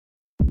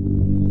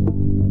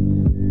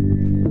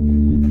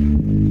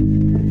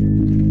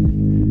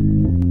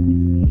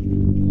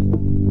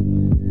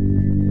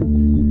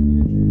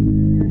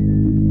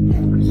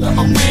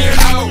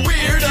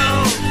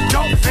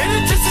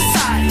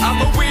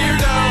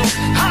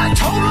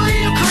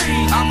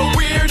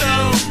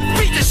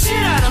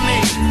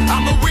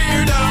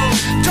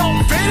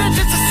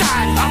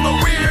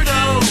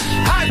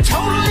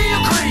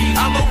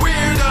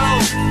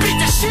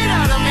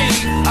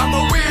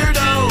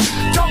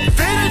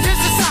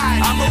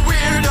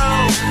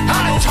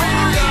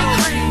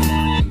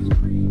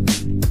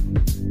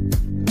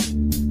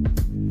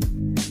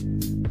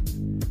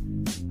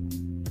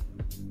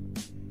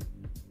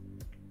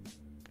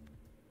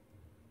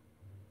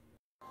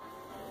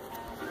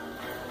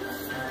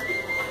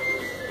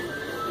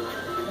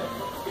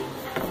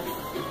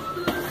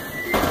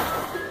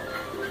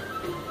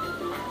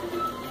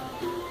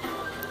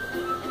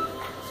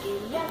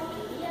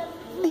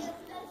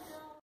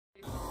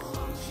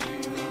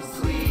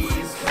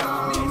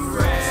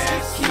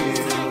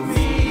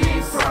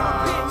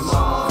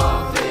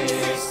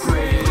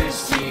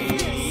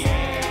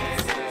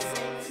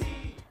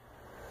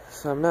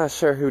I'm not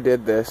sure who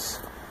did this.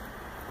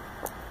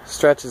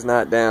 Stretch is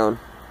not down.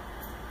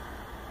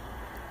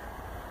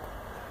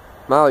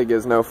 Molly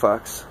gives no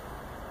fucks.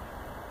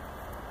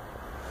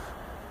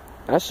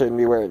 I shouldn't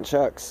be wearing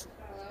Chucks.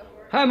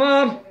 Hi,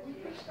 Mom!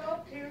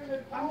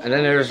 And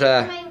then there's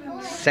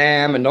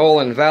Sam and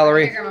Noel and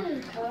Valerie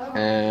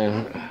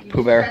and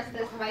Pooh Bear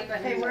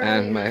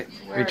and my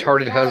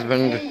retarded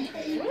husband.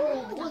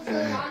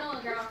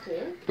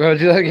 You want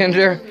to do that again,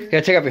 Jer? Yeah,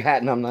 take off your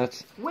hat,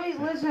 numbnuts. Wait,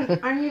 listen,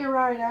 I need a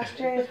ride. Ask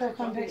Jay if he'll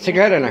come pick me up. Stick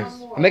your head in there.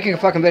 I'm making a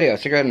fucking video.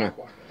 Stick your head in there.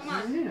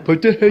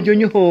 Put the head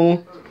in your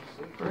hole.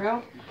 For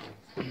real?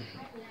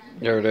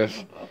 There it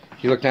is.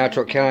 You look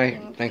natural. Can I?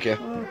 Thank you.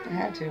 I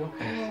had to.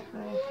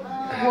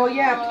 Well,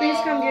 yeah, please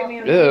come get me.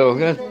 Ew,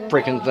 that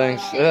freaking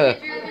things.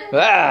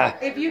 Ah!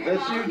 If you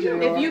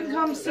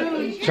come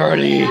soon.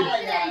 Charlie!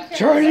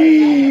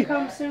 Charlie!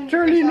 Come soon.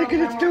 Charlie, look at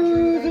its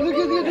toes!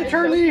 Look at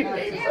Charlie!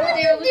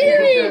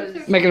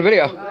 Making a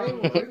video.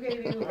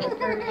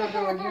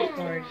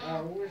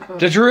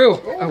 The Drew!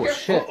 Oh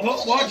shit.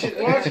 Watch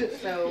it, watch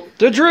it.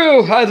 The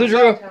Drew! Hi, the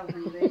Drew!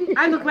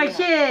 I look like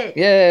shit.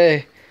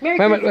 Yay!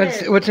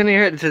 What's in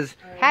here? It says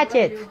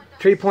Hatchet.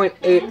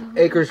 3.8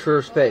 acres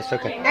for space.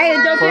 Okay. Hey,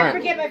 don't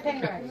forget my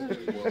pen card.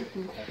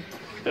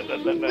 Wait,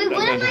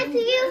 what am I to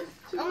you?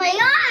 Oh my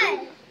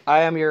god!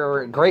 I am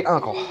your great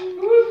uncle.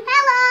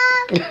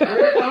 Hello!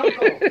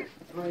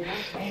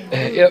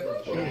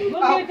 Yep.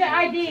 Look at the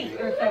ID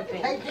or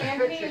something.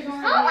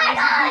 Oh my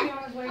god!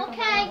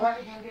 Okay.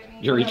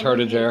 You're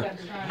retarded, Jer.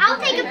 I'll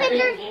take a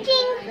picture,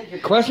 King.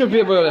 Question for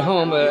people at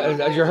home,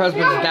 is your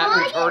husband that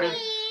retarded?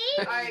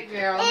 Okay, I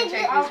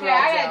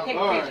gotta take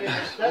a picture.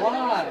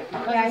 Why?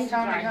 Yeah, he's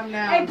telling me to come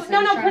down. Hey,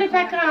 no, put it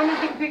back on. I'm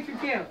gonna take a picture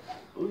too.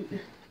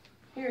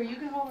 Here, you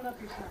can hold it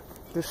up yourself.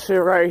 This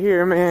shit right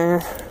here,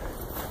 man.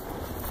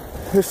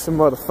 This some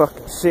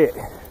motherfucking shit.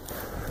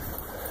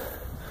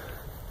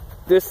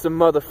 This some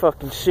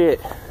motherfucking shit.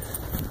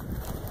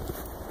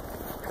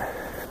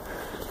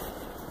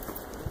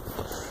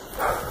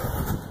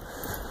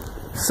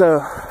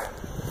 So,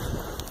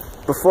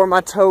 before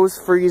my toes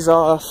freeze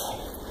off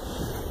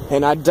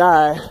and I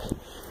die,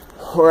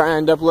 or I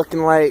end up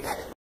looking like,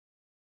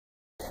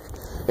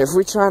 if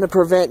we're trying to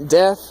prevent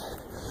death,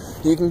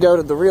 you can go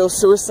to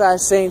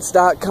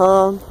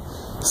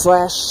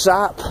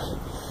therealsuicidesaints.com/shop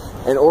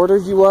and order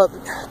you up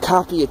a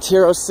copy of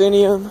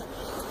Tirocinium,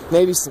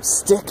 maybe some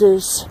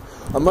stickers,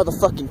 a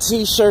motherfucking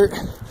t-shirt,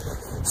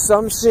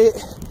 some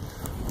shit,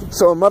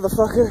 so a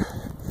motherfucker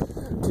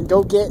can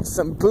go get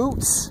some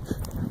boots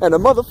and a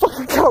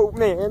motherfucking coat,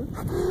 man.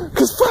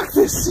 Cause fuck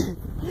this shit.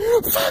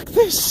 Fuck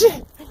this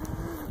shit.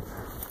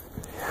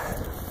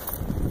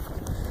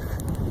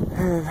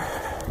 And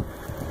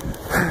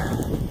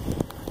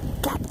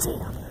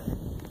goddamn.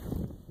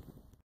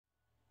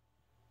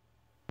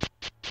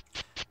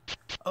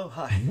 Oh,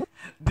 hi.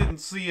 Didn't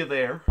see you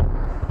there.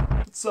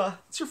 It's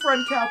your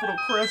friend Capital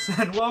Chris,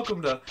 and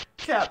welcome to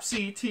Cap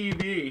C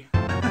TV.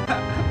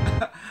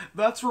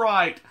 That's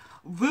right.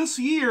 This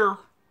year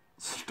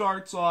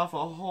starts off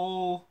a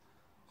whole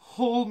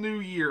new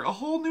year, a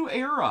whole new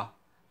era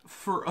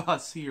for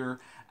us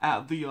here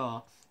at the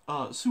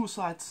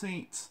Suicide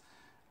Saints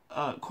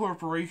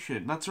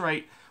Corporation. That's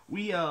right.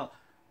 We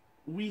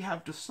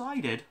have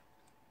decided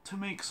to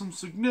make some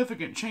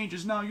significant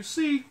changes. Now, you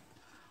see,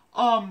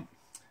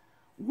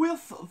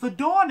 with the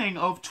dawning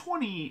of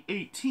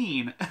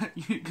 2018,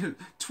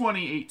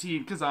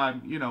 2018, because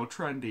I'm,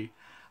 trendy,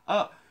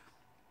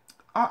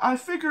 I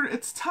figured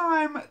it's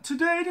time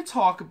today to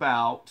talk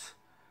about,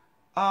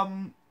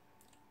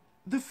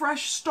 the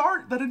fresh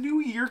start that a new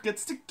year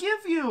gets to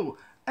give you.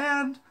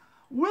 And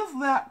with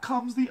that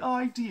comes the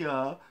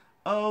idea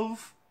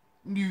of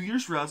New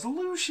Year's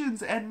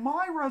resolutions. And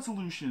my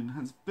resolution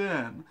has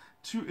been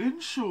to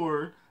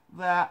ensure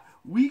that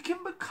we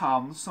can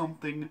become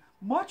something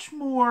much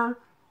more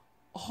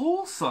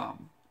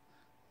wholesome.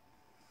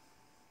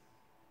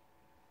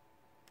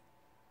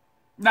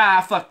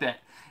 Nah, fuck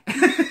that.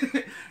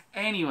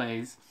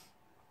 Anyways,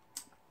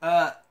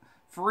 for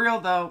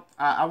real though,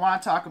 I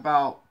want to talk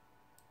about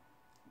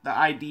the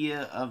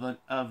idea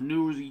of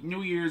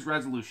New Year's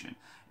resolution.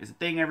 It's a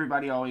thing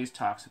everybody always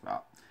talks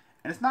about,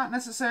 and it's not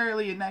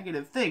necessarily a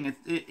negative thing.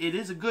 It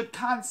is a good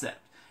concept.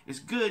 It's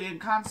good in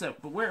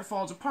concept, but where it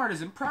falls apart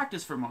is in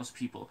practice for most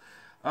people.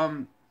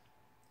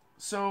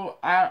 So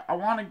I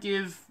want to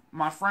give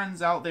my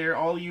friends out there,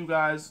 all you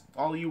guys,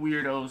 all you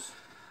weirdos,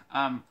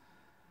 kind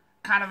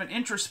of an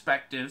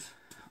introspective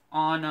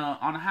on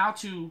how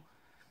to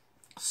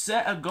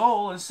set a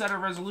goal and set a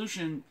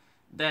resolution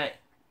that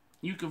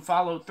you can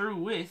follow through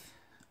with,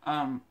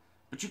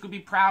 but you could be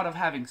proud of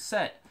having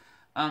set.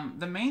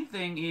 The main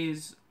thing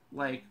is,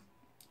 like,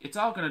 it's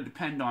all going to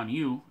depend on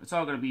you. It's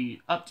all going to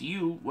be up to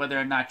you whether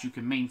or not you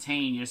can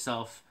maintain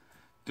yourself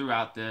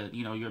throughout the,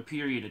 your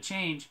period of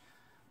change.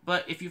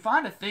 But if you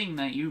find a thing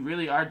that you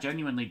really are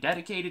genuinely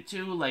dedicated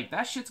to, like,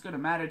 that shit's going to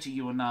matter to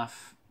you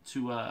enough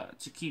to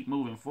keep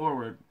moving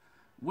forward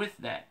with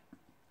that.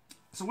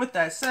 So with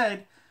that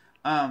said,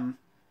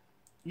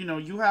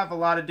 you have a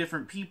lot of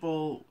different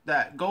people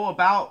that go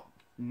about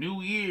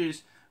New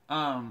Year's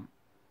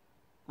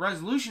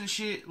resolution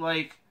shit,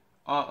 like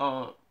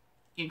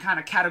in kind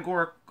of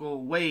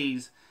categorical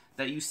ways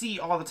that you see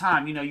all the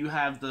time. You know, you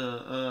have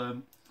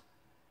the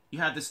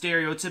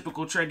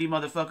stereotypical trendy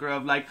motherfucker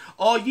of like,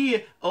 oh yeah,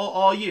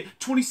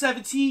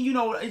 2017, you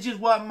know, it just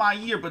wasn't my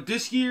year, but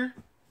this year,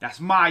 that's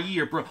my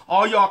year, bro.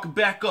 All y'all can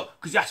back up,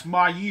 because that's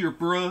my year,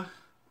 bro.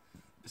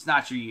 It's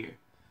not your year.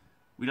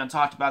 We done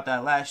talked about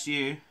that last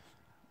year.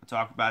 We'll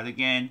talk about it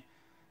again.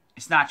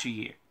 It's not your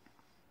year.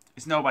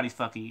 It's nobody's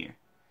fucking year.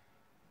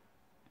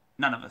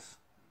 None of us.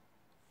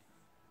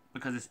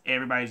 Because it's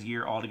everybody's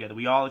year all together.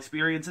 We all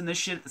experiencing this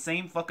shit at the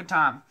same fucking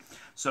time.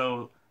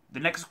 So,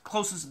 the next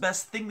closest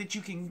best thing that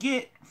you can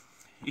get,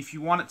 if you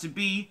want it to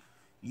be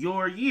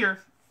your year,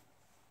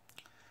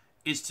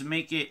 is to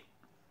make it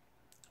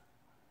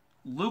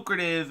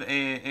lucrative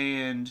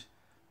and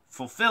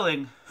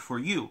fulfilling for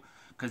you.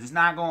 Because it's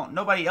not going,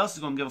 nobody else is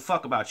going to give a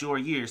fuck about your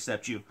year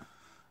except you.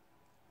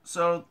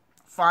 So,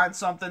 find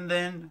something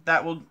then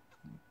that will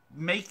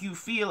make you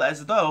feel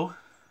as though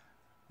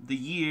the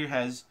year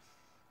has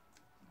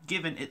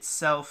given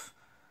itself,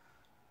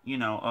 you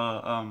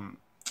know,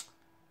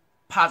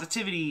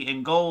 positivity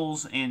and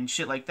goals and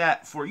shit like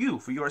that for you,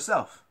 for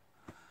yourself.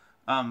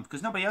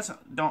 Because nobody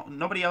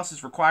else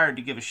is required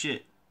to give a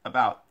shit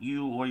about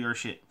you or your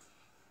shit.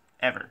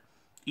 Ever.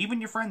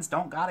 Even your friends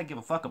don't gotta give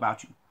a fuck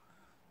about you.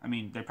 I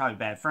mean, they're probably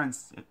bad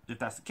friends if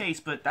that's the case,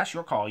 but that's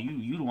your call.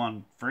 You the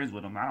one friends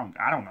with them. I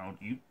don't know.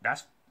 You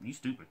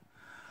stupid.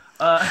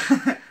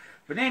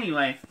 But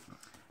anyway,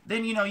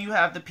 then you know you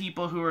have the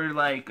people who are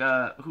like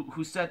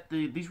who set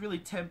these really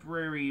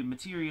temporary,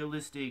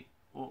 materialistic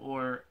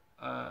or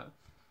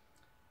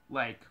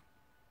like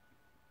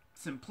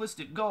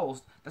simplistic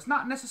goals. That's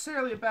not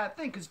necessarily a bad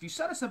thing, because if you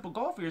set a simple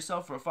goal for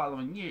yourself for a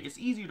following year, it's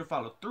easier to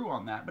follow through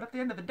on that. But at the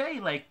end of the day,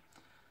 like,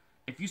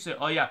 if you say,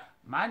 oh yeah,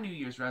 my New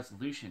Year's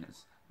resolution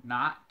is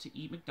not to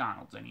eat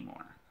McDonald's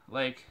anymore.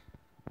 Like,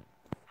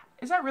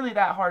 is that really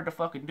that hard to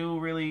fucking do,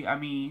 really? I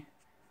mean,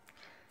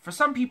 for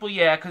some people,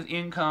 yeah, because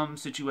income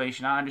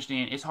situation, I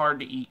understand. It's hard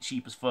to eat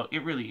cheap as fuck.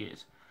 It really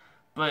is.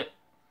 But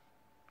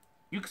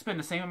you can spend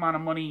the same amount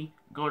of money,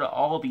 go to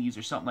Aldi's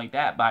or something like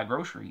that, buy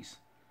groceries,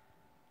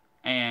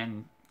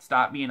 and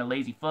stop being a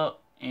lazy fuck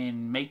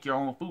and make your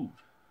own food.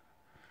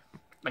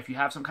 If you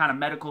have some kind of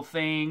medical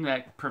thing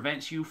that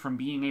prevents you from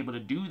being able to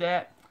do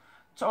that,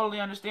 totally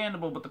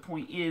understandable. But the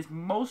point is,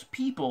 most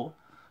people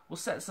will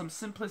set some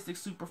simplistic,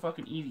 super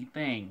fucking easy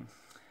thing,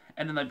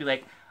 and then they'll be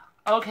like,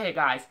 okay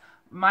guys,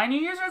 my New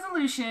Year's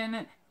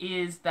resolution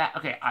is that,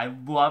 okay, I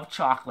love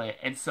chocolate,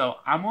 and so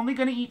I'm only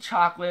gonna eat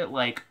chocolate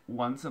like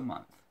once a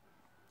month.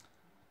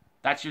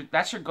 That's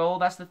your goal?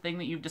 That's the thing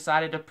that you've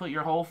decided to put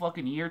your whole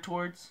fucking year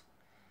towards?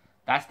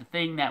 That's the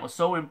thing that was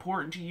so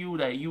important to you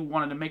that you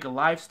wanted to make a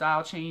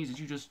lifestyle change that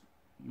you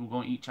were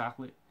going to eat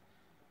chocolate?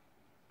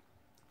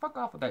 Fuck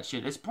off with that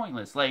shit. It's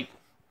pointless. Like,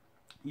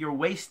 you're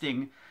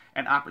wasting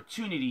an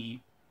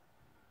opportunity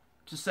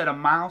to set a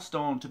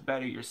milestone to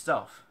better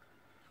yourself.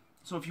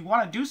 So if you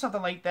want to do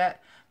something like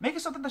that, make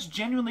it something that's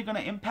genuinely going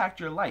to impact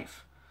your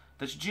life.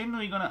 That's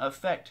genuinely going to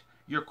affect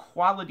your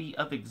quality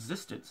of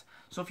existence.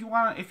 So if you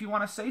want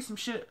to say some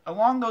shit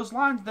along those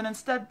lines, then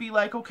instead be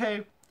like,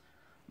 okay,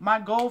 my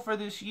goal for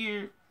this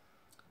year,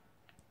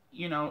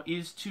 you know,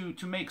 is to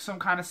make some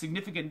kind of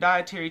significant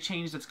dietary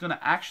change that's going to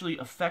actually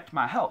affect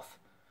my health.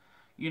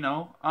 You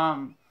know,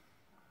 and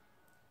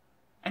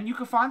you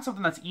can find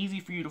something that's easy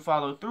for you to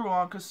follow through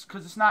on, because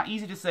it's not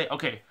easy to say,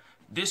 okay,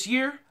 this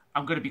year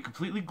I'm going to be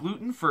completely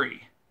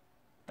gluten-free.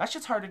 That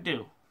shit's hard to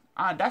do.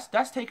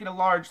 That's taking a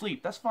large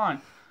leap. That's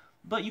fine.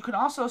 But you can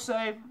also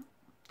say,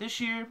 this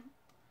year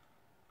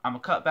I'm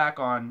going to cut back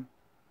on,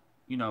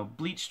 you know,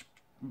 bleached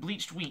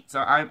wheats.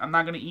 I'm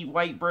not going to eat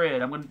white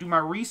bread. I'm going to do my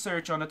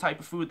research on the type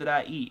of food that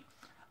I eat.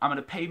 I'm going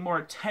to pay more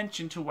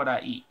attention to what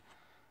I eat.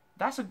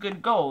 That's a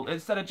good goal.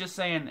 Instead of just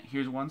saying,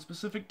 here's one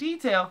specific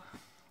detail,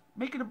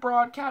 make it a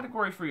broad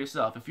category for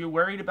yourself. If you're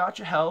worried about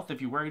your health,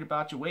 if you're worried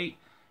about your weight,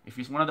 if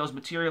you're one of those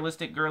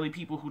materialistic girly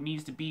people who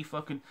needs to be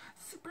fucking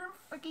super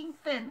fucking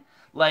thin,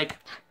 like,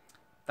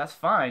 that's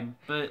fine.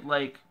 But,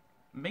 like,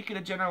 make it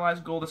a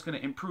generalized goal that's going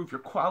to improve your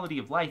quality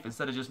of life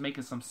instead of just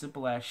making some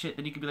simple ass shit.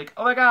 Then you can be like,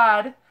 oh my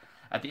god,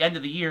 at the end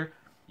of the year,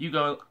 you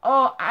go,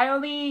 oh, I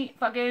only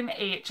fucking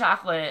ate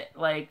chocolate,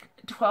 like,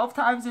 12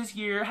 times this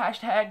year,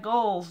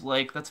 #goals.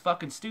 Like, that's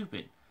fucking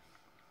stupid.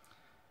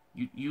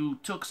 You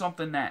took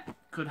something that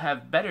could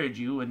have bettered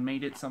you and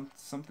made it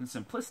something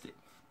simplistic.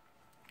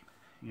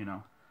 You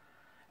know.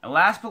 And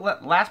last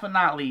but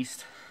not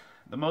least,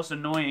 the most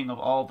annoying of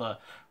all the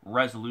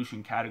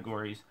resolution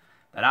categories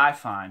that I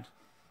find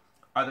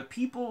are the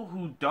people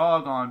who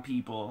dog on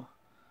people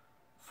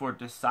for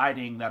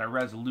deciding that a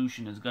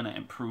resolution is going to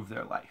improve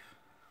their life.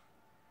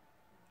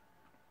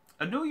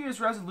 A New Year's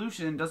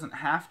resolution doesn't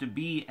have to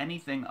be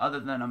anything other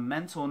than a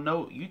mental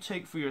note you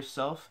take for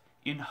yourself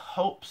in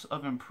hopes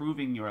of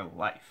improving your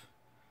life.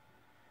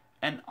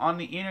 And on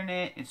the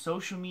internet and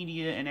social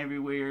media and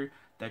everywhere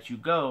that you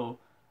go,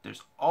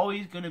 there's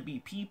always going to be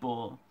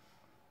people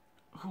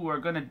who are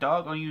gonna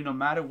dog on you no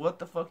matter what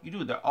the fuck you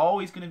do. They're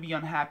always gonna be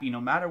unhappy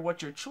no matter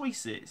what your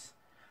choice is.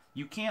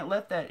 You can't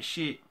let that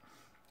shit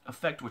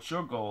affect what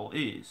your goal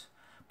is.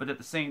 But at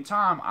the same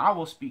time, I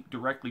will speak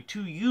directly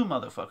to you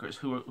motherfuckers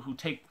who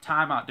take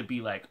time out to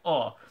be like,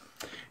 oh,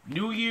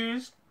 New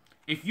Year's,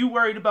 if you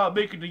worried about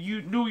making a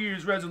New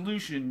Year's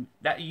resolution,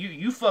 that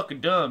you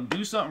fucking dumb.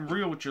 Do something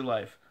real with your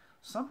life.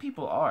 Some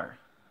people are.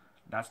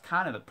 That's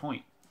kind of the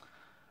point.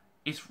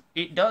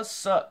 It does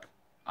suck.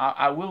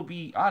 I will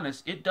be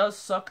honest. It does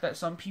suck that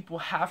some people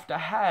have to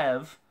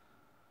have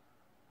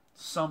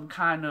some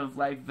kind of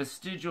like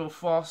vestigial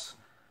false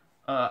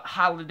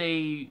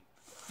holiday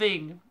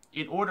thing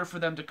in order for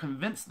them to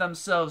convince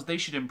themselves they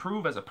should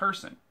improve as a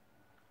person.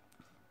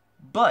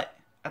 But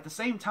at the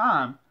same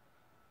time,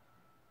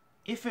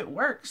 if it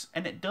works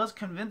and it does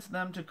convince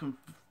them to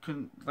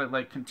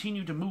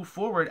continue to move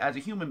forward as a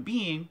human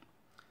being,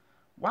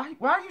 why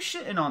are you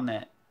shitting on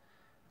that?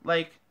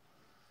 Like,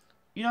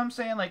 you know what I'm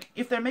saying? Like,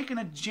 if they're making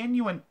a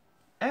genuine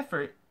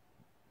effort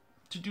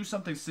to do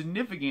something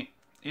significant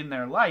in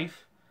their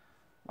life,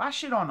 why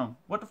shit on them?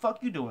 What the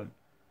fuck you doing?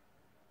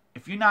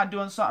 If you're not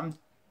doing something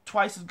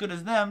twice as good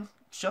as them,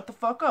 shut the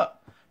fuck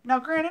up. Now,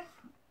 granted,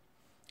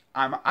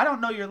 I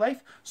don't know your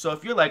life, so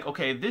if you're like,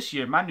 okay, this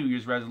year my New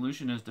Year's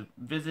resolution is to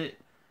visit,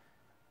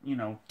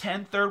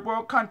 10 third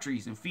world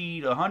countries and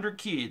feed 100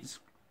 kids.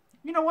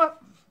 You know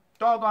what?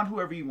 Dog on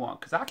whoever you want,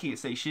 because I can't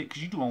say shit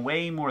because you're doing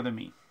way more than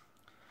me.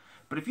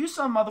 But if you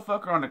some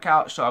motherfucker on the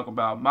couch talking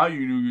about my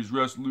New Year's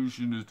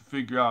resolution is to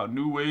figure out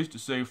new ways to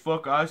say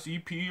fuck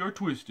ICP or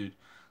Twisted,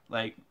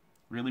 like,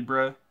 really,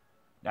 bruh?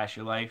 That's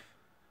your life?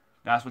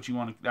 That's what you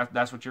want to,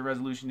 that's what your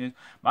resolution is?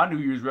 My New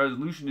Year's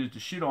resolution is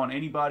to shit on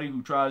anybody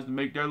who tries to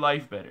make their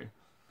life better.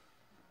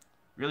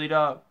 Really,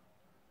 dog?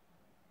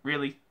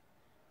 Really?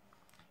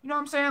 You know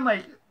what I'm saying?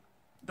 Like,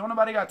 don't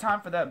nobody got time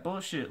for that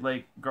bullshit.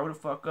 Like, grow the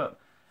fuck up.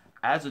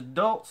 As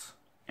adults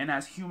and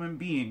as human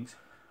beings,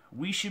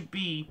 we should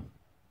be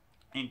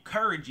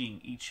encouraging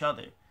each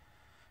other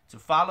to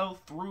follow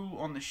through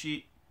on the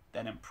shit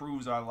that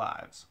improves our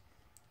lives.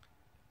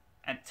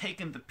 And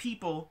taking the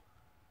people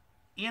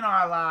in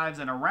our lives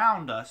and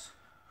around us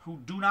who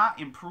do not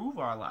improve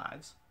our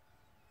lives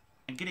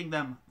and getting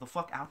them the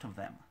fuck out of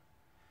them.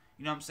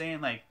 You know what I'm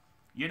saying? Like,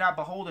 you're not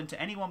beholden to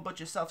anyone but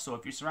yourself. So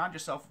if you surround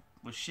yourself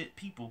with shit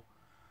people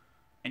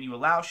and you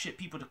allow shit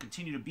people to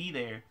continue to be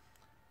there,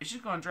 it's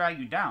just going to drag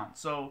you down.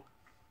 So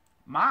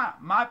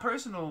my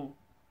personal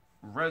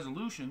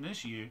resolution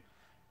this year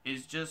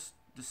is just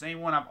the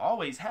same one I've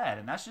always had,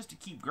 and that's just to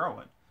keep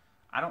growing.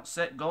 I don't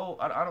set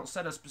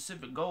a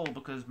specific goal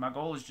because my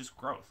goal is just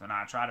growth, and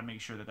I try to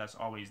make sure that that's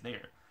always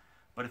there.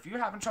 But if you're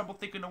having trouble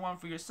thinking of one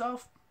for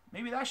yourself,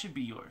 maybe that should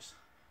be yours.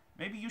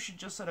 Maybe you should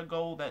just set a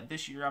goal that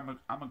this year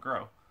I'm a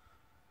grow.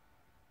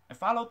 And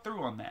follow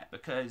through on that,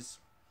 because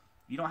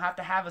you don't have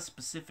to have a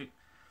specific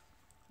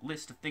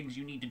list of things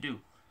you need to do.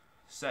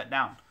 Set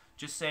down.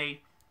 Just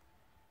say,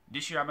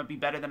 this year I'm going to be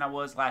better than I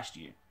was last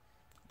year.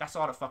 That's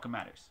all that fucking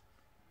matters.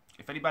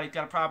 If anybody's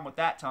got a problem with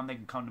that, tell them they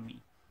can come to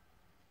me.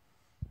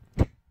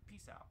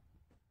 Peace out.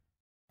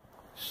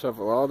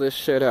 Shovel all this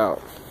shit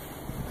out.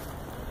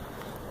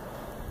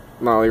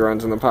 Molly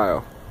runs in the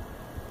pile.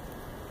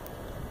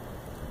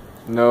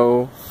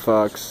 No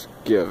fucks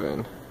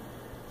given.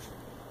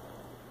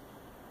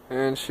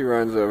 And she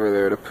runs over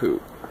there to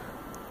poop.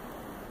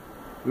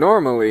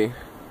 Normally,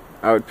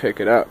 I would pick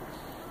it up.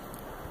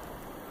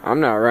 I'm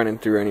not running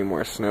through any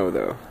more snow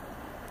though.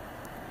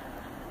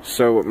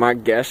 So what my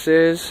guess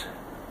is,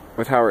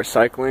 with how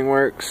recycling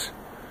works,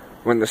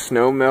 when the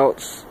snow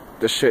melts,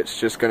 the shit's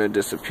just gonna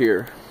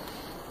disappear.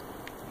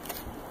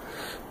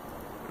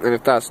 And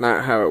if that's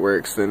not how it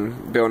works,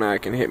 then Bill and I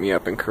can hit me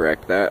up and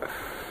correct that.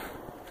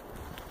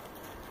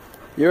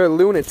 You're a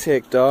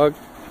lunatic, dog.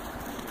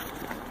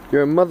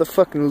 You're a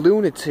motherfucking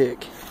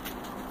lunatic.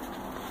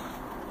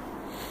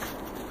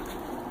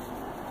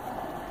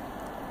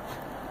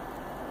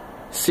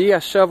 See, I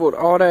shoveled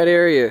all that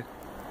area.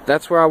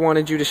 That's where I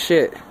wanted you to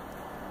shit.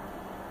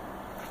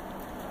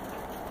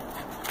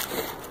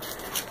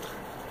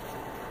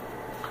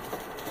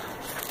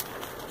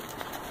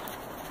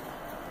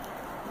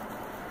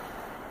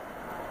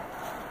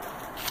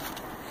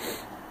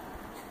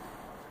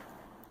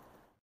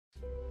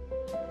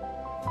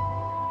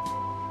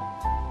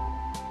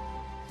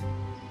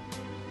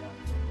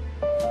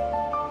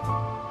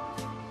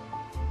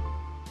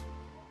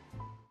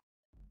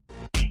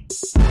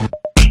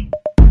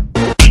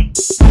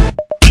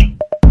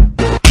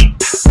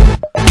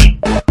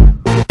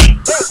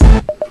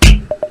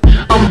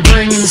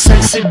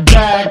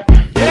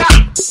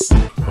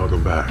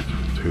 Welcome back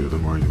to the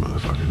more you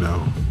motherfucking know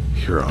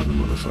here on the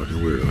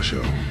motherfucking Weirdo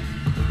Show,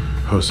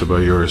 hosted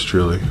by yours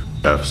truly,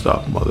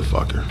 F-Stop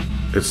motherfucker.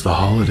 It's the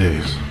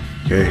holidays,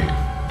 okay?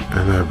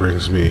 And that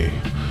brings me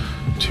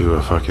to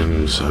a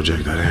fucking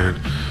subject at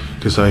hand,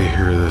 because I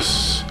hear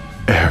this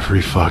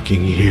every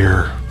fucking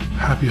year.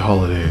 Happy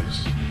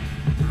holidays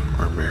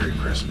or Merry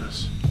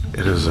Christmas.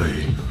 It is a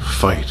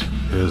fight.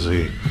 It is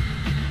a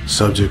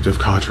subject of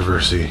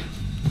controversy.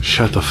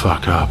 Shut the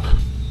fuck up.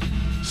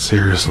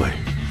 Seriously.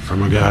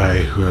 From a guy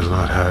who has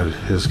not had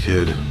his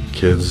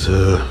kids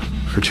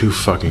for 2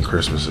 fucking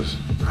Christmases.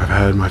 I've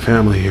had my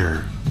family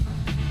here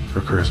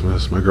for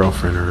Christmas, my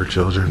girlfriend and her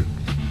children.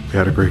 We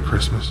had a great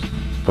Christmas.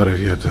 But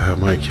I've yet to have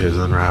my kids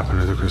unwrap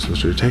under the Christmas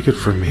tree. Take it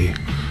from me.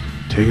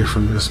 Take it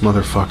from this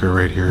motherfucker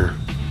right here.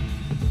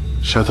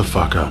 Shut the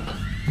fuck up.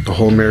 The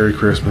whole Merry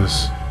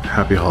Christmas,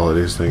 Happy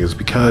Holidays thing is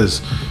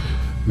because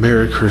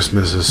Merry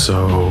Christmas is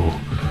so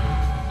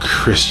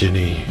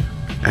Christian-y.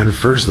 And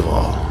first of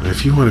all,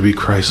 if you want to be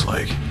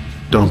Christ-like,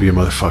 don't be a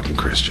motherfucking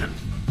Christian.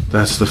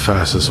 That's the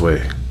fastest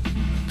way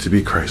to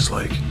be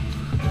Christ-like,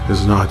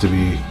 is not to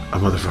be a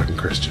motherfucking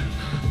Christian.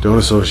 Don't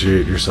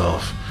associate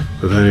yourself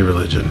with any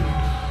religion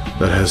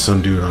that has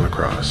some dude on a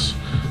cross,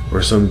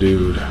 or some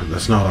dude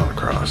that's not on a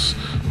cross,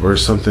 or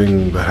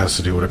something that has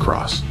to do with a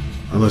cross.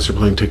 Unless you're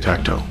playing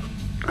tic-tac-toe.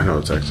 I know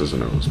it's X's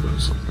and O's, but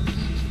it's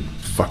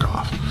fuck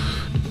off.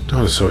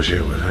 Don't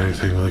associate with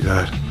anything like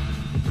that.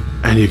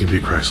 And you can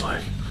be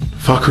Christ-like.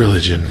 Fuck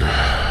religion.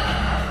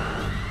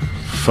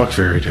 Fuck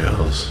fairy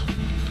tales.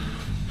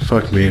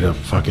 Fuck made up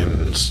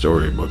fucking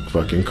storybook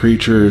fucking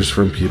creatures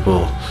from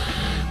people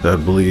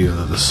that believe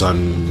that the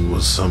sun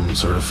was some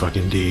sort of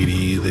fucking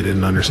deity. They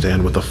didn't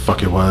understand what the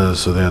fuck it was,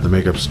 so they had to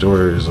make up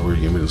stories of where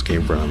humans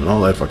came from and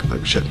all that fucking type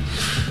of shit.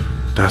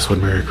 That's what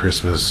Merry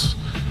Christmas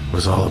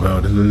was all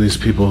about. And then these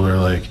people are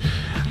like,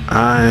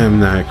 I am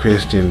not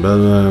Christian, blah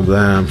blah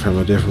blah, I'm from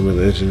a different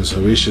religion,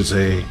 so we should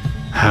say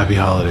Happy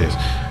Holidays.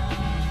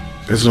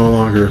 It's no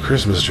longer a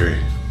Christmas tree.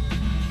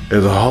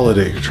 It's a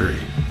holiday tree.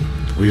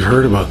 We've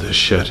heard about this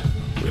shit.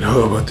 We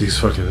know about these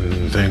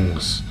fucking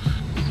things.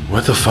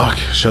 What the fuck?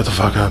 Shut the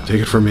fuck up.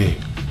 Take it from me.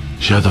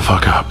 Shut the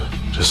fuck up.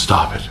 Just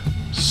stop it.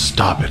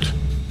 Stop it.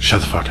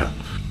 Shut the fuck up.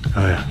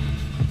 Oh yeah.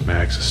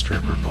 Mag's a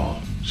stripper,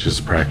 Paul.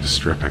 She's practiced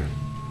stripping.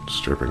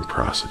 Stripping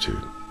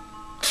prostitute.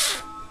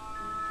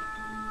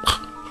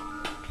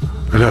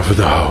 Enough of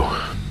the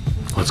hoe.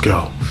 Let's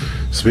go.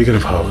 Speaking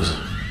of hoes,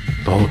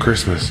 the whole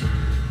Christmas.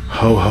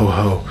 Ho ho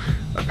ho.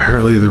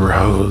 Apparently there were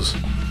hoes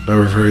that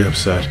were very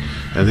upset,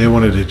 and they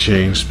wanted it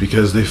changed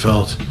because they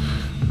felt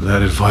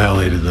that it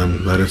violated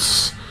them, that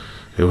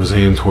it was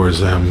aimed towards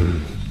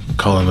them,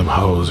 calling them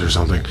hoes or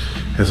something.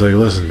 It's like,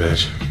 listen,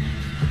 bitch.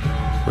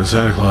 When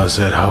Santa Claus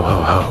said ho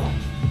ho ho,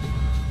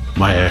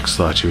 my ex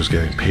thought she was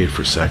getting paid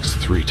for sex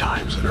 3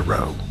 times in a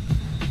row.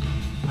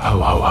 Ho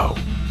ho ho.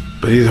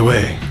 But either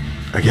way,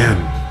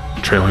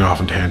 again, trailing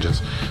off on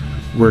tangents,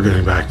 we're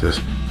getting back to this.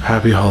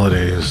 Happy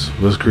Holidays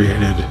was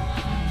created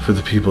for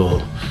the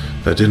people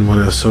that didn't want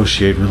to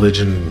associate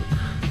religion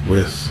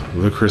with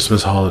the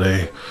Christmas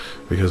holiday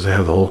because they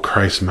have the whole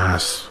Christ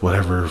Mass,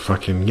 whatever,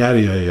 fucking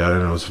yada yada yada. I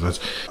don't know. That's,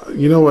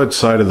 you know what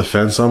side of the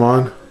fence I'm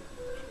on?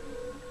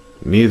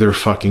 Neither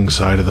fucking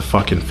side of the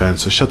fucking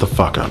fence, so shut the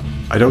fuck up.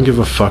 I don't give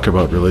a fuck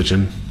about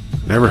religion.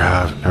 Never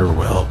have, never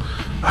will.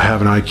 I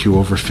have an IQ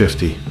over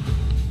 50.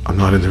 I'm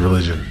not into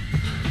religion.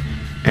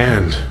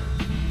 And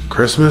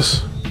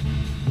Christmas?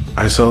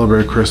 I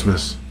celebrate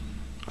Christmas.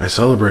 I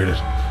celebrate it.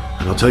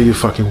 And I'll tell you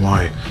fucking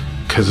why.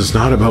 Because it's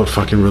not about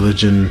fucking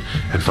religion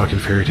and fucking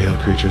fairy tale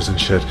creatures and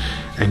shit.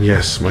 And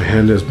yes, my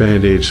hand is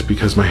bandaged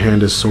because my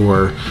hand is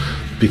sore.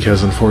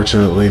 Because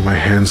unfortunately my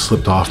hand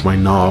slipped off my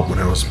knob when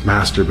I was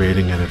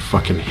masturbating and it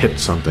fucking hit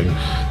something.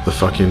 The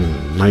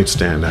fucking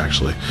nightstand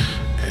actually.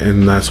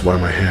 And that's why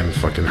my hand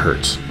fucking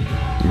hurts.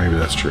 Maybe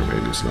that's true,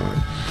 maybe it's not.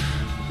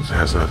 It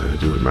has nothing to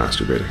do with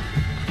masturbating.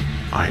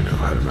 I know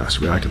how to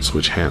masturbate. I can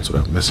switch hands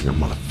without missing a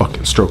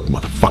motherfucking stroke,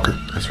 motherfucker.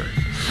 That's right.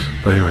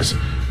 But anyways,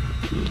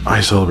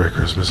 I celebrate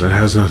Christmas. It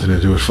has nothing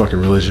to do with fucking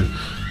religion.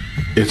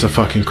 It's a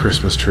fucking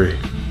Christmas tree.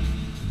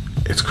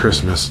 It's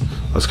Christmas.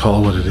 Let's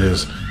call it what it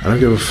is. I don't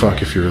give a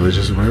fuck if you're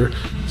religious or whatever.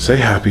 Say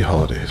Happy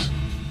Holidays.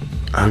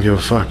 I don't give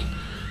a fuck.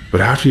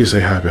 But after you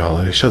say Happy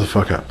Holidays, shut the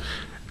fuck up.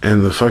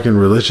 And the fucking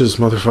religious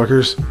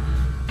motherfuckers,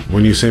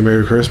 when you say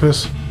Merry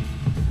Christmas,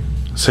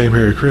 say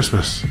Merry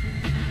Christmas.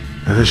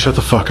 And then shut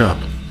the fuck up.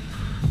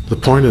 The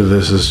point of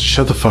this is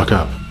shut the fuck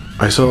up.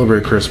 I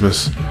celebrate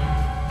Christmas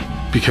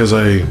because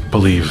I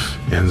believe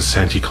in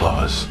Santa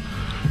Claus.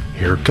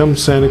 Here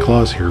comes Santa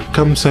Claus, here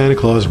comes Santa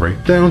Claus,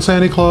 right down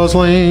Santa Claus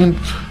Lane.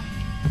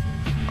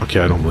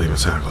 Okay, I don't believe in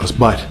Santa Claus,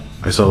 but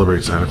I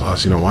celebrate Santa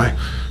Claus. You know why?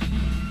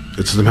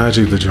 It's the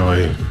magic, the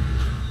joy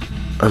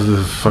of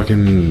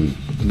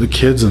the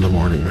kids in the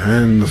morning,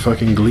 man. The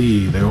fucking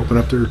glee. They open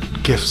up their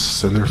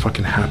gifts and they're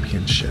fucking happy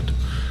and shit.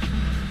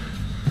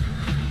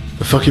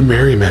 The fucking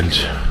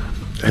merriment.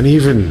 And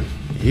even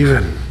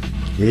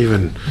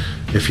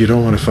if you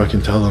don't want to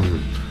fucking tell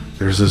them,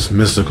 there's this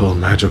mystical,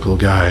 magical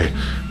guy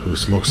who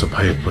smokes a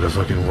pipe with a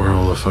fucking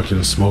whirl of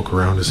fucking smoke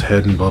around his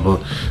head and blah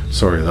blah.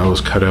 Sorry, that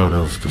was cut out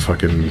of the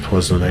fucking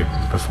Twas the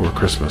Night Before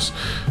Christmas,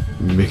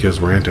 because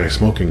we're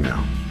anti-smoking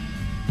now.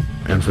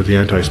 And for the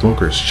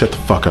anti-smokers, shut the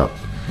fuck up.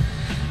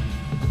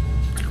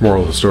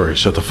 Moral of the story,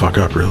 shut the fuck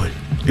up, really.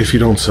 If you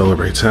don't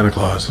celebrate Santa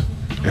Claus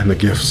and the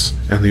gifts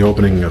and the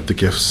opening of the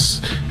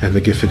gifts and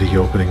the giftity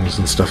openings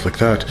and stuff like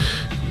that,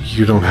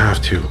 you don't have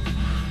to.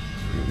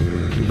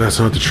 That's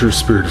not the true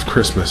spirit of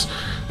Christmas.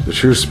 The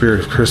true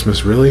spirit of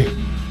Christmas, really,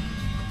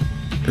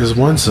 is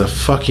once a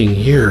fucking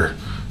year.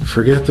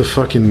 Forget the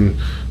fucking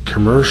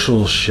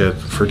commercial shit.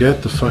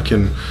 Forget the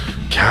fucking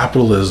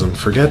capitalism.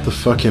 Forget the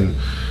fucking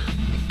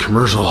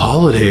commercial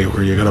holiday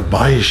where you gotta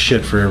buy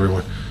shit for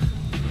everyone.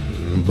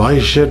 Buy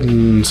shit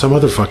in some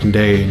other fucking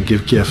day and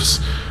give gifts.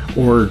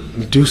 Or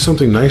do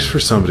something nice for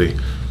somebody.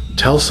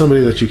 Tell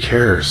somebody that you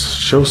care.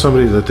 Show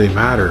somebody that they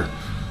matter.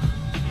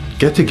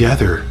 Get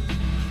together.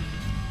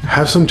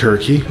 Have some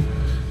turkey.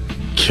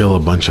 Kill a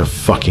bunch of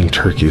fucking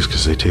turkeys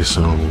because they taste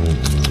so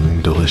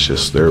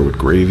delicious. There with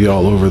gravy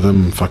all over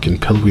them. Fucking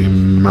pillowy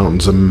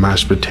mountains of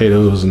mashed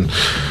potatoes and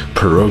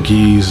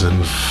pierogies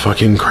and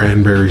fucking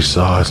cranberry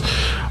sauce.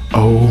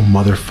 Oh,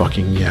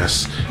 motherfucking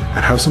yes.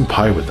 And have some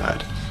pie with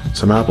that.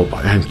 Some apple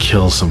pie. And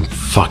kill some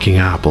fucking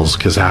apples,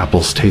 because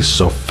apples taste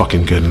so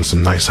fucking good, and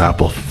some nice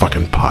apple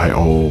fucking pie.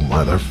 Oh,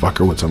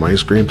 motherfucker, with some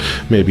ice cream.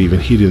 Maybe even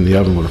heat it in the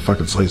oven with a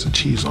fucking slice of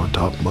cheese on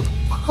top.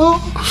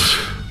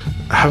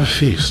 Have a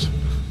feast.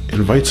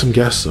 Invite some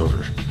guests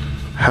over.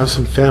 Have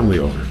some family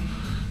over.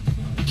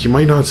 You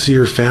might not see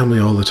your family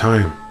all the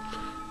time.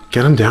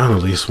 Get them down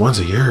at least once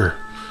a year.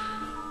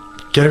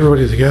 Get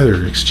everybody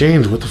together.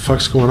 Exchange what the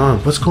fuck's going on.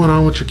 What's going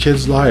on with your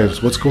kids'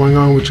 lives? What's going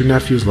on with your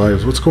nephews'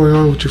 lives? What's going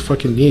on with your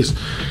fucking niece?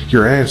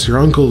 Your aunts, your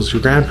uncles,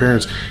 your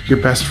grandparents, your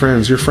best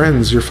friends, your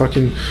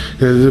fucking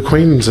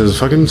acquaintances,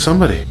 fucking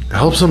somebody.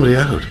 Help somebody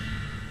out.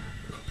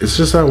 It's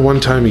just that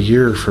one time a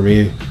year for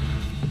me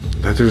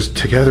that there's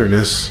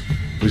togetherness.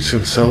 We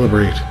can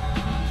celebrate.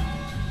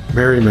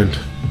 Merriment.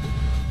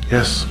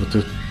 Yes, with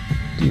the,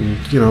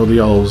 the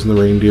elves and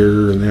the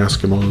reindeer and the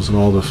Eskimos and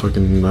all the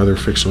fucking other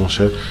fictional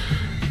shit.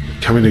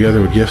 Coming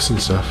together with gifts and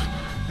stuff,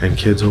 and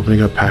kids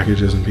opening up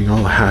packages and being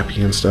all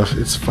happy and stuff.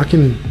 It's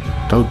fucking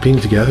about being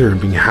together and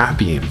being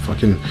happy and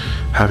fucking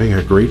having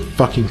a great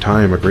fucking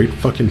time, a great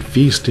fucking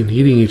feast, and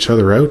eating each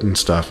other out and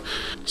stuff.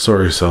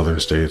 Sorry,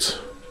 Southern states.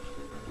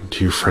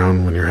 Do you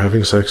frown when you're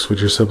having sex with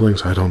your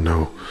siblings? I don't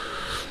know.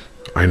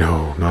 I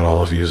know not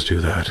all of yous do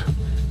that,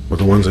 but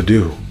the ones that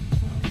do,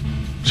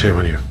 shame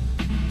on you.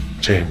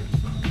 Shame.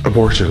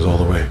 Abortions all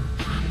the way.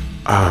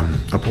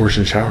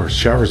 Abortion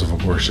showers of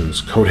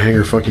abortions, coat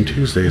hanger fucking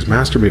Tuesdays,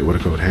 masturbate with a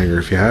coat hanger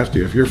if you have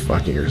to, if you're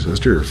fucking your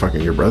sister or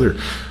fucking your brother.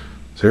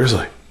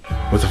 Seriously,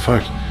 what the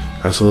fuck?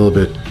 That's a little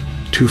bit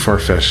too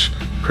far-fetched.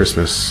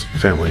 Christmas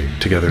family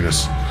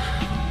togetherness.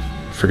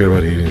 Forget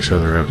about eating each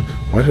other out.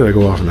 Why did I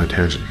go off on that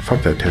tangent?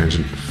 Fuck that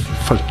tangent.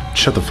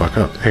 Shut the fuck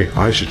up. Hey,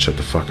 I should shut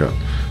the fuck up.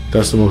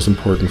 That's the most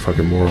important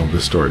fucking moral of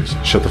this story.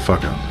 Shut the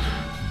fuck up.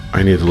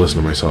 I need to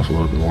listen to myself a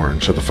little bit more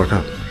and shut the fuck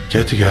up.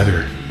 Get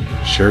together.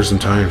 Share some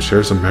time,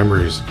 share some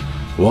memories.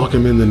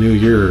 Welcome in the new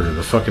year.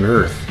 The fucking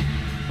earth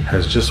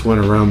has just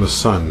went around the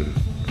sun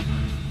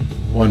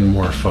one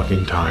more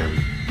fucking time.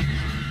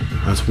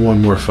 That's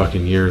one more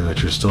fucking year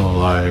that you're still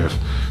alive,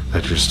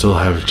 that you still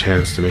have a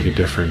chance to make a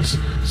difference,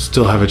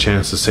 still have a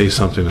chance to say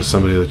something to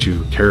somebody that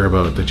you care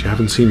about, that you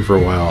haven't seen for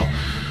a while,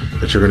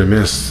 that you're gonna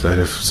miss, that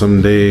if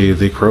someday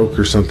they croak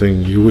or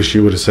something, you wish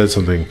you would have said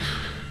something.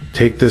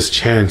 Take this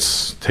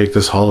chance, take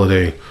this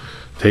holiday,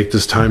 take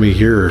this time of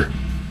year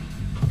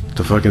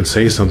to fucking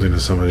say something to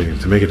somebody,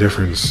 to make a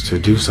difference, to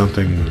do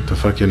something, to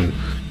fucking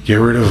get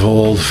rid of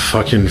old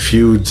fucking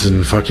feuds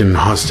and fucking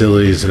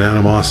hostilities and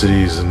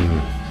animosities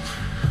and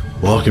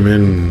welcome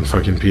in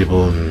fucking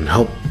people and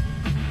help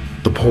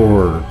the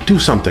poor. Do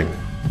something.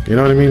 You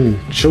know what I mean?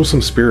 Show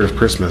some spirit of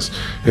Christmas.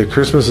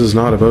 Christmas is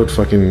not about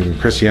fucking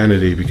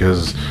Christianity,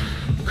 because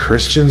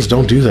Christians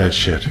don't do that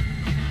shit.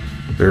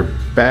 They're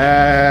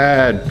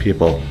bad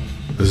people.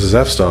 This is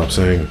F-Stop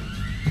saying,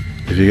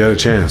 if you got a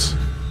chance,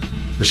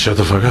 just shut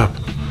the fuck up.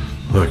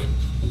 Look,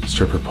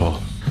 stripper pole.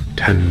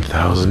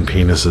 10,000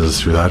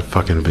 penises through that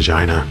fucking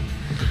vagina.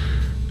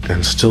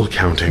 And still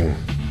counting.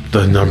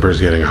 The number's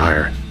getting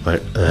higher.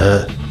 Like,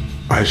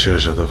 I should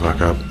have shut the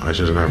fuck up. I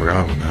should have never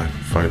gone with that.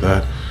 Fuck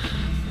that.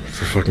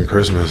 For fucking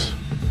Christmas,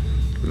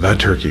 that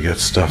turkey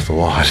gets stuffed a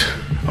lot.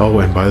 Oh,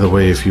 and by the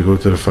way, if you go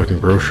to the fucking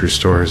grocery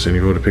stores and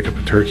you go to pick up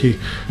a turkey,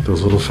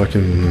 those little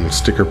fucking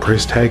sticker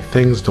price tag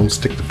things, don't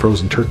stick the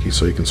frozen turkey,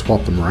 so you can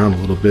swap them around a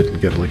little bit and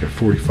get like a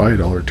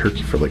 $45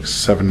 turkey for like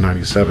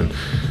 $7.97.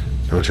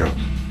 No joke.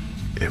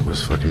 It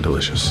was fucking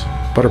delicious.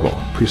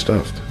 Butterball,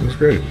 pre-stuffed. It was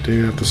great. Didn't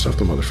even have to stuff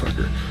the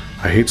motherfucker.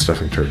 I hate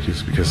stuffing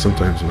turkeys because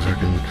sometimes my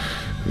fucking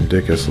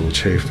dick gets a little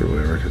chafed or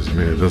whatever, because I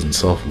mean it doesn't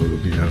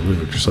self-lube. You gotta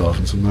lube it yourself,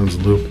 and sometimes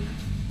the lube.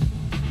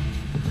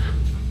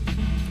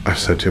 I've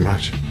said too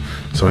much.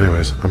 So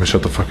anyways, I'm gonna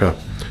shut the fuck up.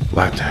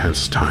 Lap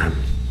dance time.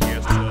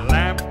 Yes, the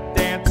lap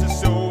dance is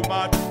so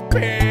much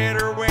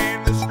better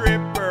when the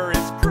stripper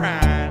is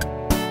crying.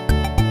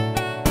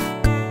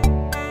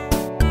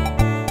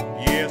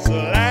 Yes, the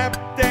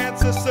lap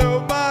dance is so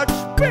much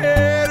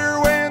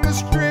better when the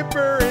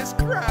stripper is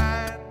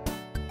crying.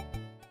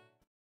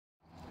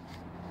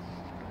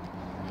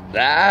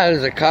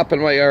 There's a cop in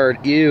my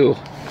yard. Ew.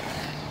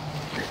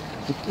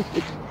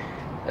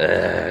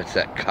 It's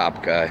that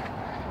cop guy.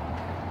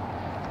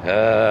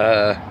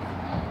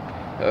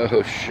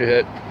 Oh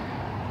shit.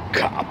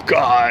 Cop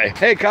guy.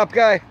 Hey, cop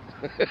guy.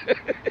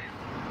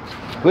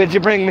 What'd you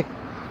bring me?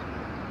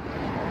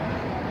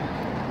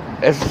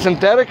 Is it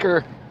synthetic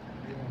or?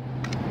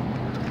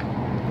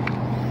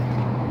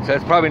 So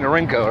it's probably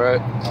Norinco,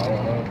 right? I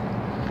don't know.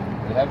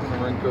 They have a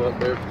Norinco up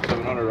there for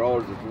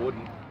 $700. It's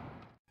wooden.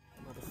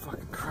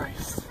 Motherfucking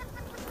Christ.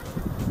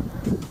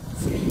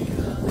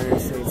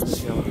 There's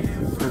Saintsmas, yo.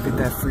 Go get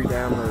that free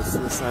download.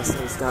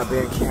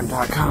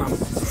 SuicideSaints.bandcamp.com.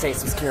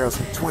 Saintsmas Carols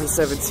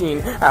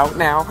 2017 out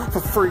now for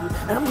free.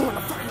 And I'm going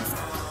to fucking.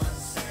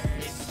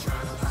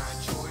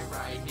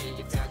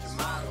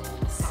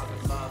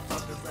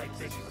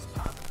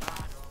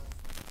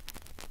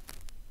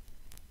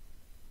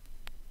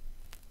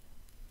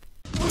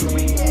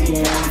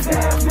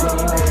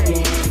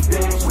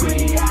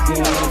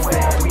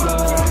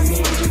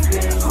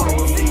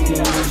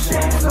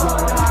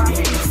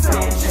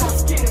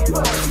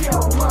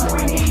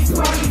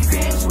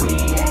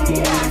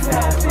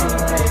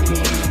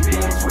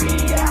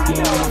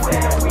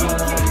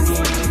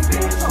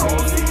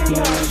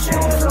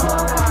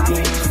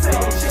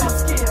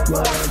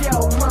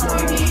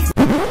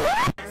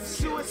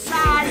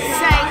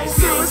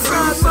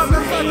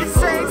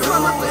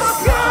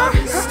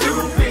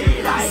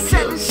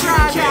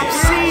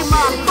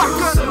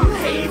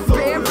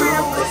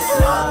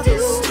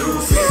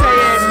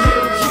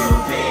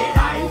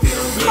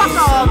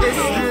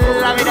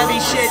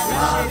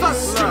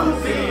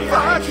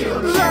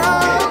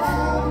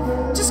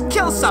 Just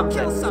kill something.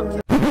 I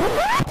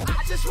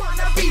just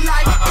wanna be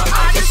like,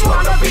 I just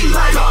wanna be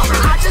like,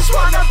 I just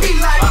wanna be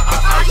like,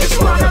 I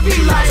just wanna be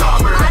like,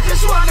 I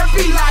just wanna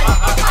be like,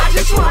 I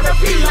just wanna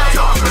be like,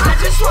 I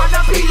just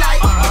wanna be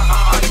like,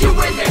 you in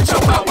there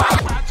talking about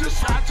what? I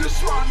just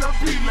wanna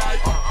be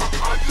like,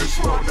 I just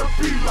wanna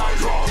be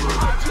like, I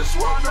just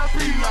wanna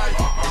be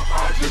like, I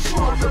just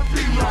wanna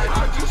be like, I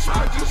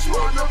just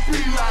wanna be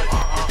like, I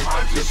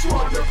just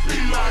wanna be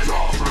like, I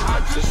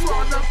just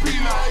wanna be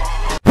like.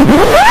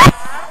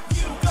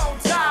 You gon'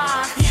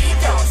 die, he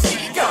gon', she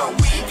gon',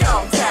 we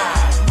gon'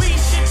 die. We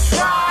should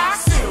try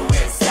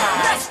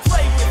suicide. Let's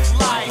play with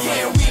life,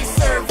 can we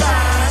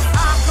survive?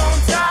 I'm gon'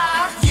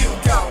 die, you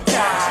gon'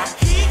 die.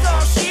 He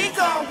gon', she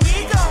gon', we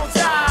gon'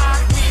 die.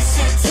 We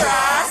should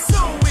try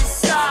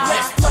suicide.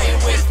 Let's play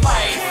with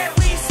life, can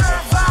we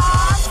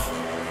survive?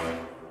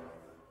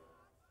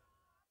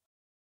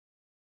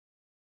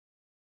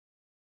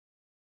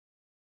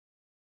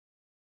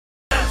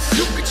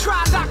 You can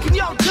try locking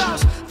your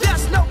doors.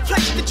 There's no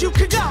place that you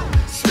can go.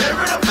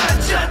 Spirit of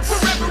vengeance.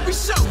 Wherever we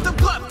show, the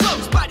blood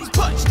flows. Bodies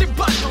punched in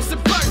bundles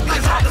and burned. I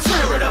got the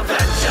spirit of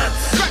vengeance.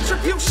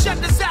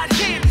 Retribution is at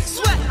hand.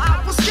 Sweat,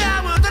 I will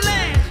scour the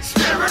land.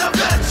 Spirit of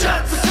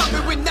vengeance. We're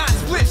coming with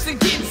knives, flips, and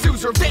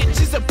ginsus. Revenge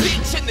is a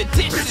bitch, and the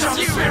dish is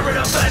you. Spirit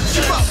of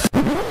vengeance.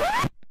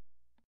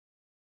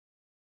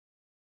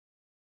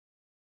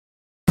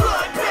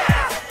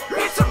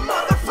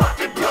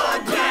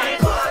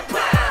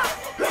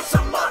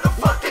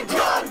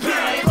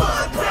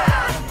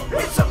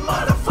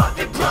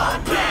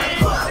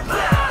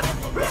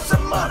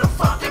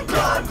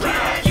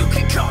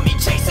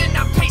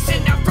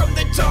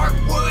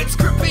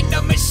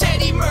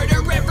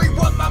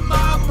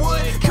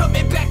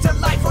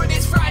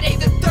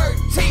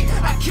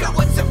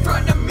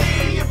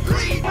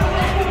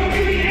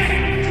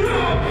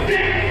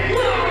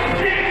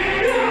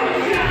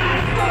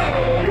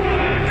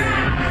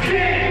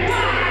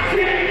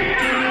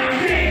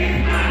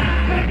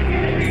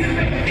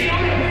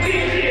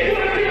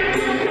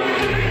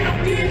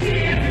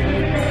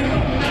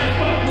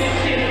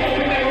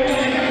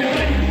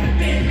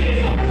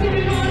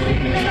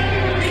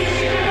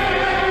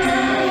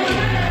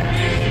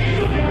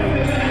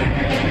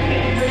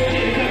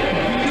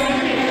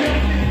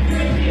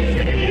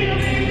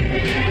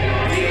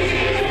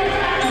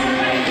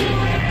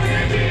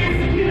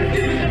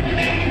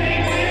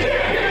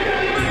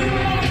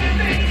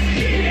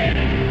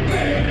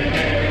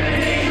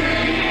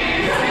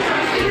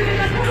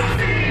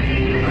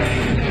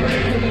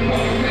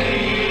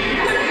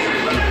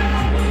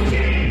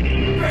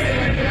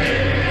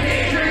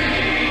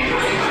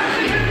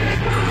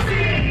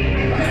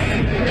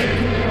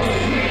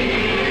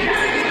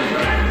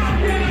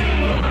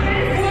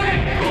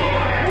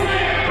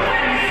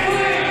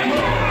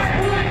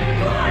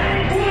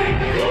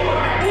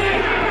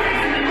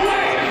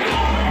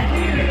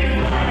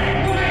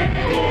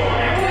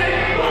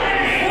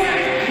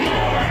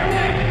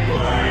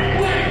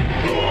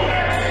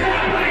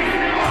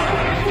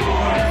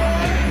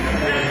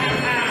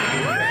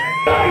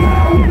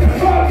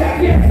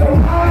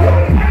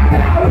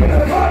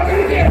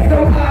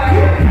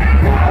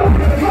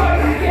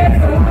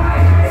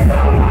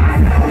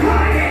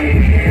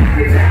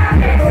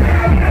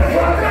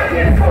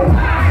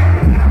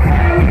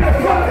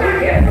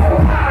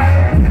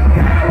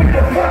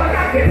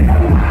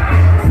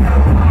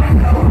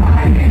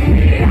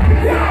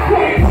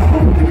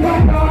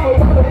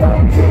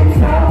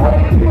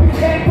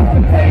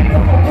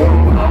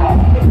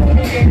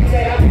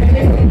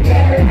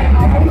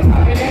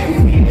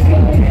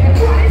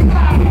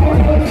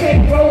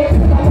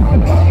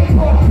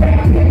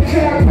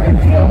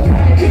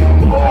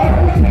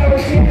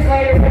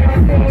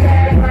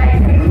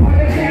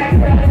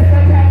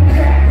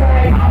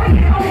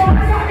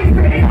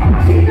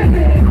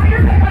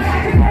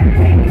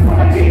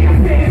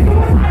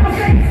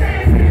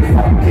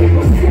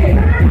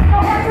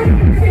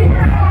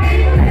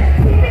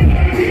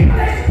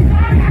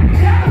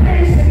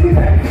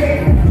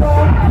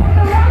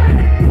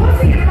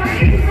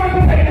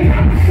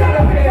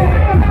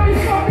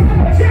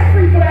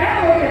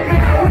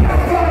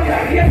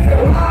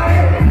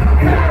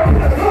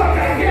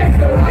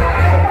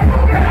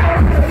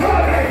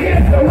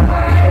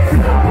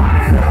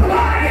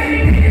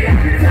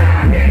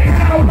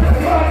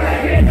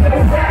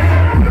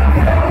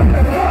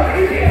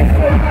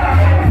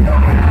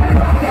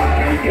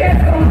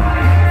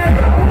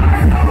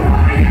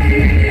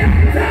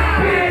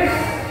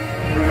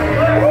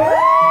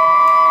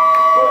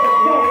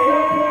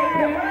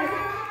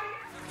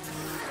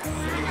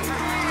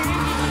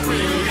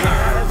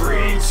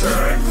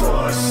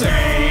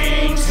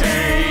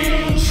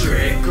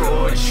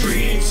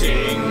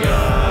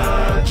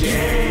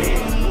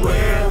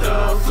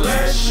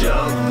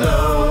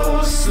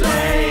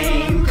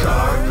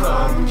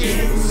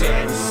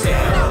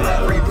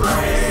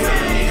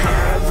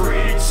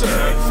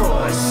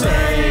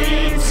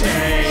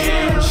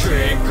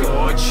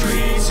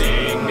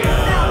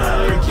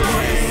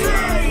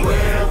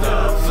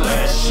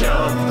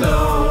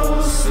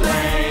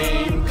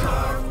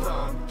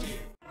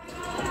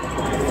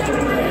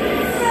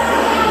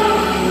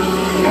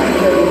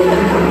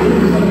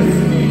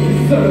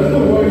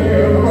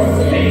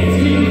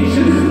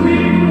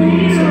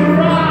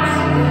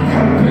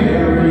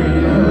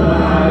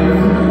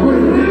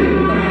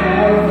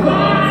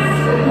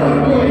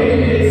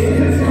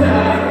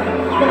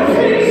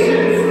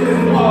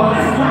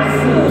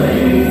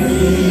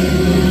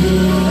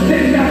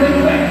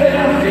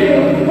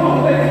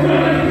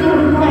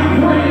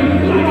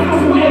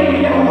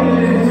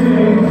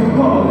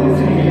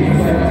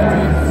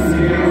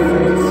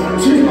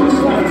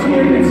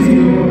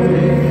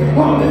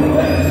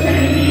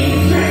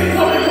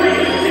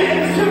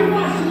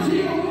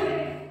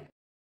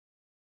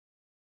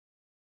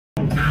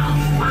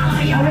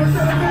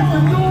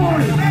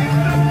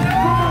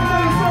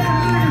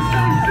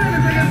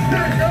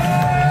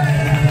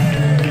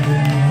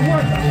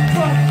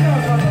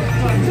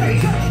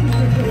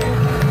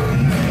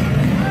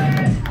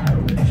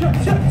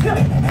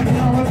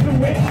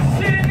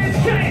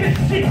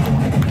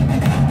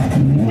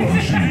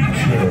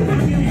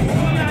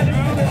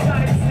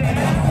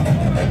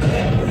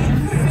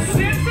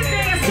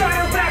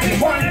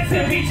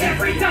 each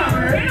every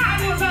summer. And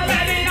I was 11,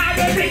 I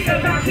was thinking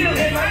about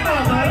killing my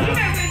mama. He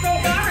made me so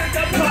violent,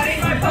 just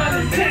cutting my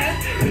father's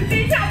chest.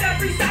 Detailed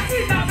every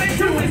section of it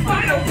to his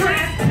final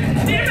breath.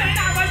 Even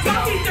I was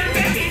talking to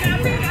making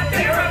him be a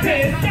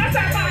therapist. Yes,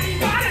 I thought he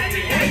wanted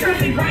me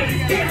angrily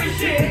writing scary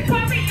shit.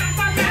 Put me on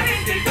my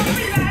medicine, and told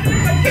me that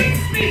it would fix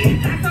me.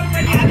 That's the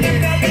way I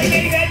lived up in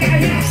me that I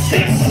had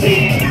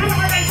 16. Now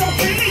I ain't so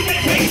pretty,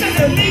 they chasing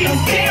the me, I'm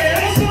scared.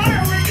 I'm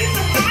wondering if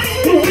somebody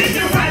who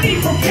isn't ready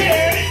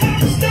prepared.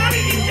 I'm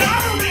starting to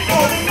dominate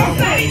all the notes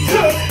that he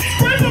took.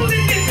 Scribbled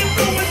in this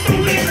influence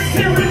through lyrics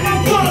here in my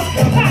book.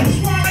 I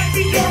just wanna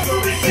be your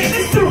first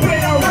sinister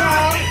when I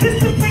ride. This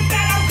the thing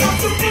that I'm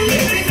comfortable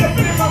living up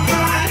in my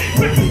mind.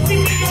 When you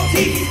see me on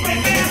TV, my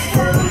mask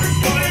murderers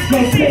wanna go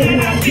see it,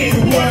 I'm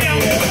getting work.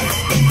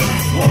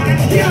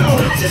 Yo,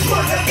 I just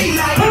wanna be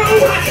like her.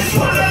 I just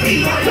wanna be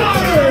like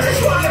her. I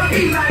just wanna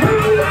be like her.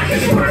 I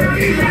just wanna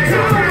be like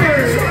her. I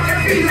just wanna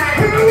be like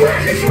her.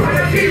 I just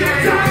wanna be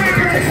like her. I just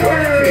wanna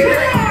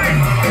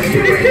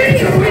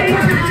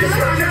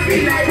be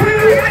like her. I just wanna be like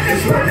her. I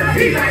just wanna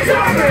be like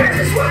her. I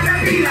just wanna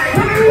be like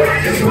her.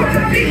 I just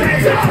wanna be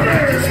like her. I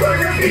just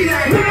wanna be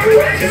like her.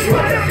 I just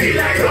wanna be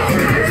like her.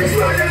 I just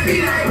wanna be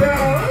like her.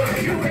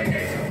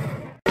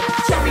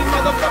 Chubby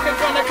motherfucker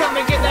gonna come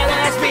and get that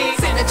ass beat.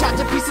 Santa chopped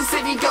a piece of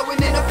city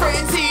going in a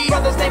frenzy.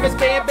 Brother's name is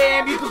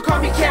BAMbam, you can call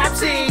me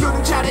Capsy.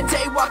 Voodoo Chi7d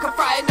day walking,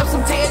 frying up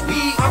some dead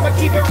meat. I'ma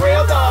keep it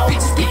real though,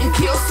 bitches getting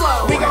killed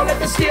slow. We gon' let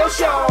the steel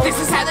show, this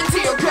is how the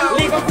deal go.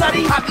 Leave 'em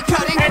bloody, I be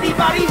cutting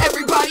anybody,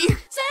 everybody.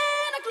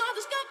 Santa Claus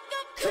is go,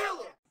 kill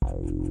 'em.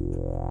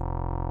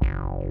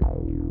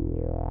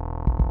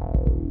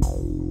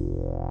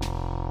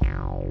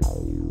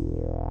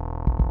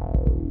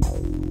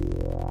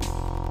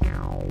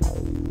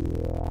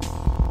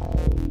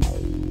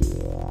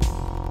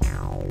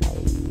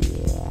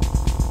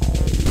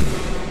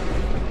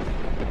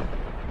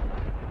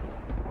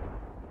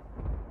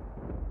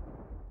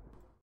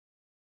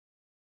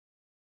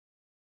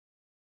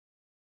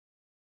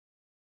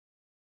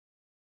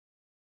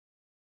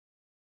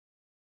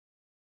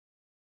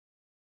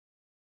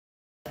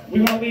 We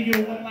want to leave you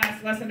with one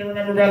last lesson to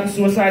remember about the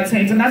Suicide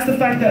Saints, and that's the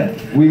fact that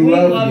we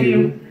love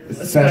you,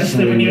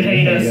 especially when you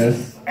hate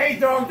us. Hey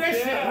dog,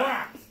 this shit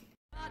rocks!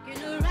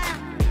 Walking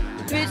around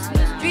the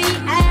Christmas tree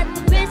at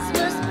the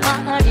Christmas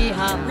party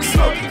hop. We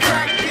smoking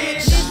crack,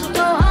 bitch!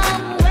 Go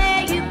home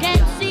where you can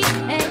see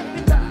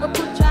every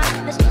couple try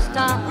to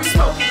stop. We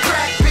smoking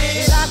crack,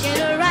 bitch!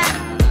 Walking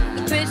around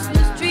the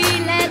Christmas tree,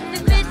 let the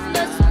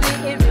Christmas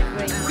spirit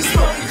ring. We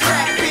smoking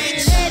crack,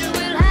 bitch! Later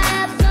we'll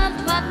have some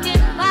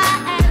pumpkin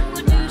pie and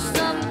we'll do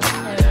some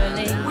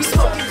caroling. We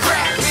smoking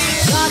crack,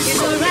 bitch! Walking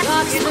around,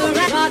 walking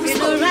around, walking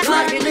around,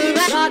 walking around,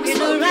 walking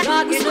around,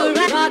 walking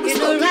around, walking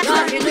around,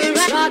 walking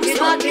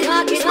around,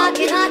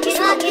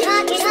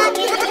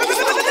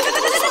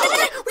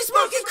 We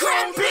smoking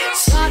crack,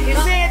 bitch!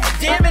 Man,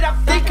 damn it, I'm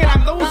thinking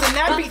I'm losing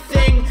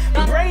everything.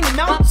 My brain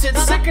melts,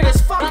 it's sick of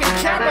this fucking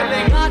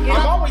caroling.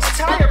 I'm always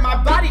tired, my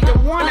body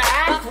don't wanna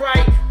act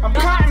right. I'm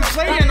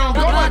contemplating on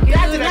going back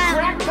to the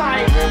crack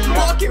pipe.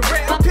 Walking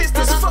around pissed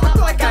as fuck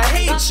like I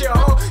hate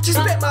y'all. Just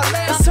bet my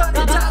last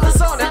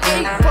 $100 on an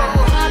 8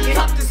 ball.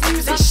 Pop this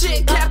music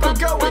shit,